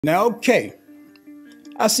Now, okay,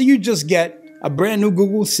 I see you just got a brand new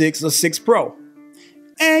Google 6 or 6 Pro,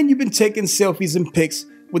 and you've been taking selfies and pics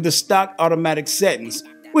with the stock automatic settings,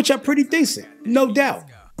 which are pretty decent, no doubt.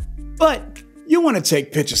 But you want to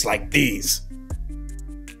take pictures like these,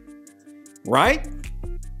 right?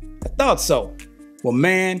 I thought so. Well,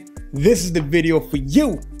 man, this is the video for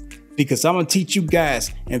you, because I'm going to teach you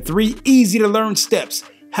guys in 3 easy to learn steps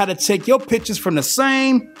how to take your pictures from the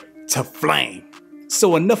same to flame.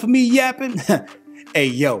 So enough of me yapping. Hey,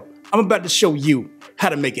 yo, I'm about to show you how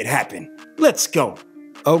to make it happen. Let's go.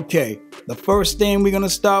 Okay, the first thing we're gonna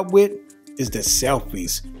start with is the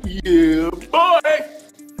selfies. Yeah, boy.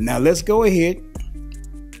 Now let's go ahead,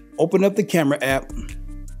 open up the camera app,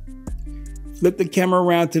 flip the camera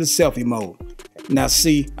around to the selfie mode. Now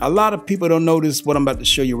see, a lot of people don't notice what I'm about to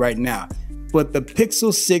show you right now, but the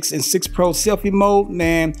Pixel 6 and 6 Pro selfie mode,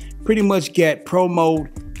 man, pretty much got Pro mode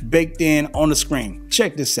baked in on the screen.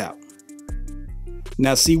 Check this out.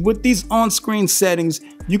 Now see, with these on-screen settings,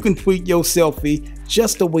 you can tweak your selfie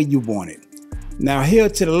just the way you want it. Now here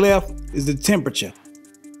to the left is the temperature.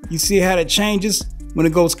 You see how that changes when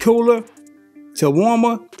it goes cooler to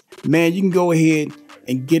warmer? Man, you can go ahead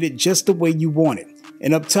and get it just the way you want it.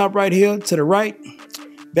 And up top right here to the right,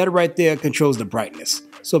 that right there controls the brightness.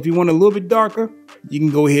 So if you want a little bit darker, you can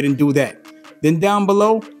go ahead and do that. Then down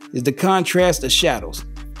below is the contrast of shadows.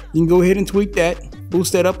 You can go ahead and tweak that,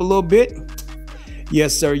 boost that up a little bit.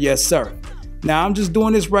 Yes, sir. Yes, sir. Now, I'm just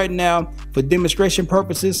doing this right now for demonstration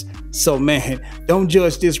purposes. So, man, don't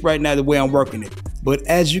judge this right now the way I'm working it. But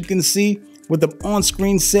as you can see, with the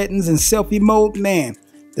on-screen settings and selfie mode, man,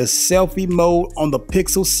 the selfie mode on the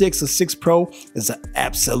Pixel 6 or 6 Pro is an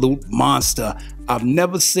absolute monster. I've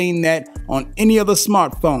never seen that on any other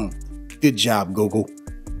smartphone. Good job, Google.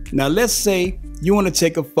 Now, let's say you want to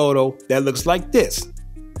take a photo that looks like this.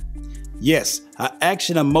 Yes, an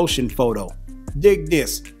action and motion photo. Dig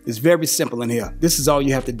this. It's very simple in here. This is all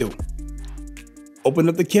you have to do. Open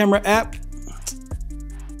up the camera app.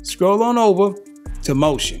 Scroll on over to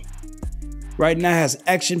motion. Right now it has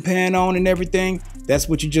action pan on and everything. That's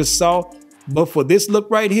what you just saw. But for this look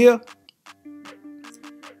right here,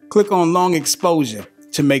 click on long exposure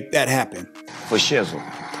to make that happen. For shizzle.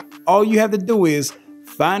 All you have to do is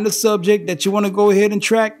find the subject that you want to go ahead and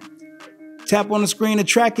track. Tap on the screen to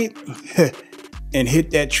track it and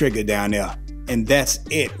hit that trigger down there. And that's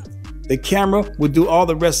it. The camera will do all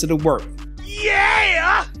the rest of the work.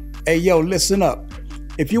 Yeah! Hey, yo, listen up.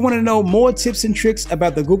 If you want to know more tips and tricks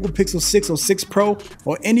about the Google Pixel 6 or 6 Pro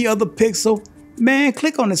or any other Pixel, man,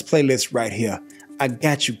 click on this playlist right here. I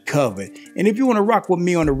got you covered. And if you want to rock with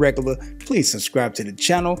me on the regular, please subscribe to the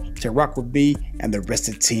channel to rock with me and the rest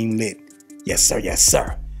of Team Lit. Yes, sir. Yes,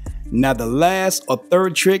 sir. Now, the last or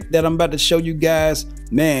third trick that I'm about to show you guys,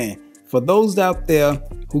 man, for those out there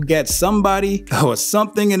who got somebody or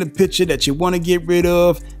something in the picture that you want to get rid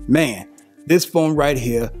of, man, this phone right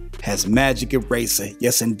here has Magic Eraser.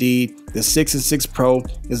 Yes, indeed, the 6 and 6 Pro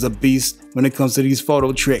is a beast when it comes to these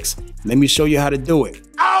photo tricks. Let me show you how to do it.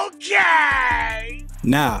 Okay!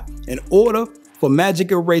 Now, in order for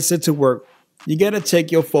Magic Eraser to work, you got to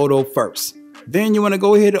take your photo first. Then you want to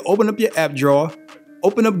go ahead and open up your app drawer,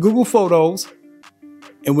 open up Google Photos,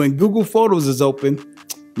 and when Google Photos is open,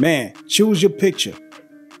 man, choose your picture.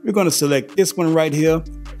 We're going to select this one right here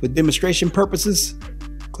for demonstration purposes.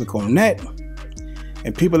 Click on that.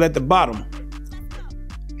 And people at the bottom,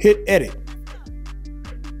 hit edit.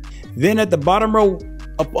 Then at the bottom row,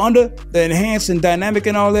 up under the enhanced and dynamic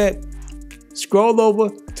and all that, scroll over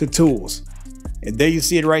to tools. And there you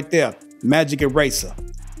see it right there, Magic Eraser.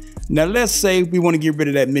 Now let's say we want to get rid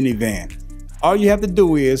of that minivan. All you have to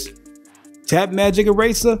do is tap Magic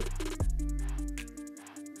Eraser,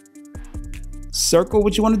 circle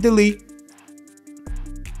what you want to delete,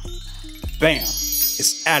 bam,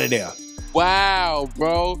 it's out of there. Wow,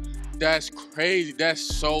 bro, that's crazy. That's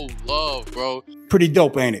so love, bro. Pretty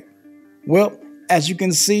dope, ain't it? Well, as you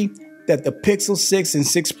can see, that the Pixel 6 and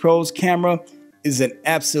 6 Pro's camera is an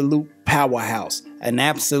absolute powerhouse, an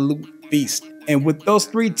absolute beast. And with those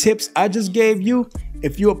 3 tips I just gave you,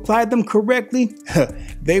 if you apply them correctly,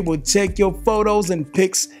 they will take your photos and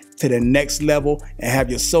pics to the next level and have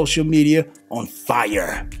your social media on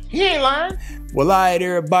fire. He ain't lying. Well, all right,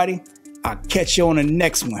 everybody. I'll catch you on the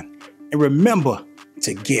next one. And remember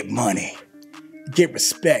to get money, get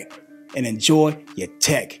respect, and enjoy your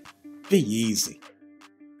tech. Be easy.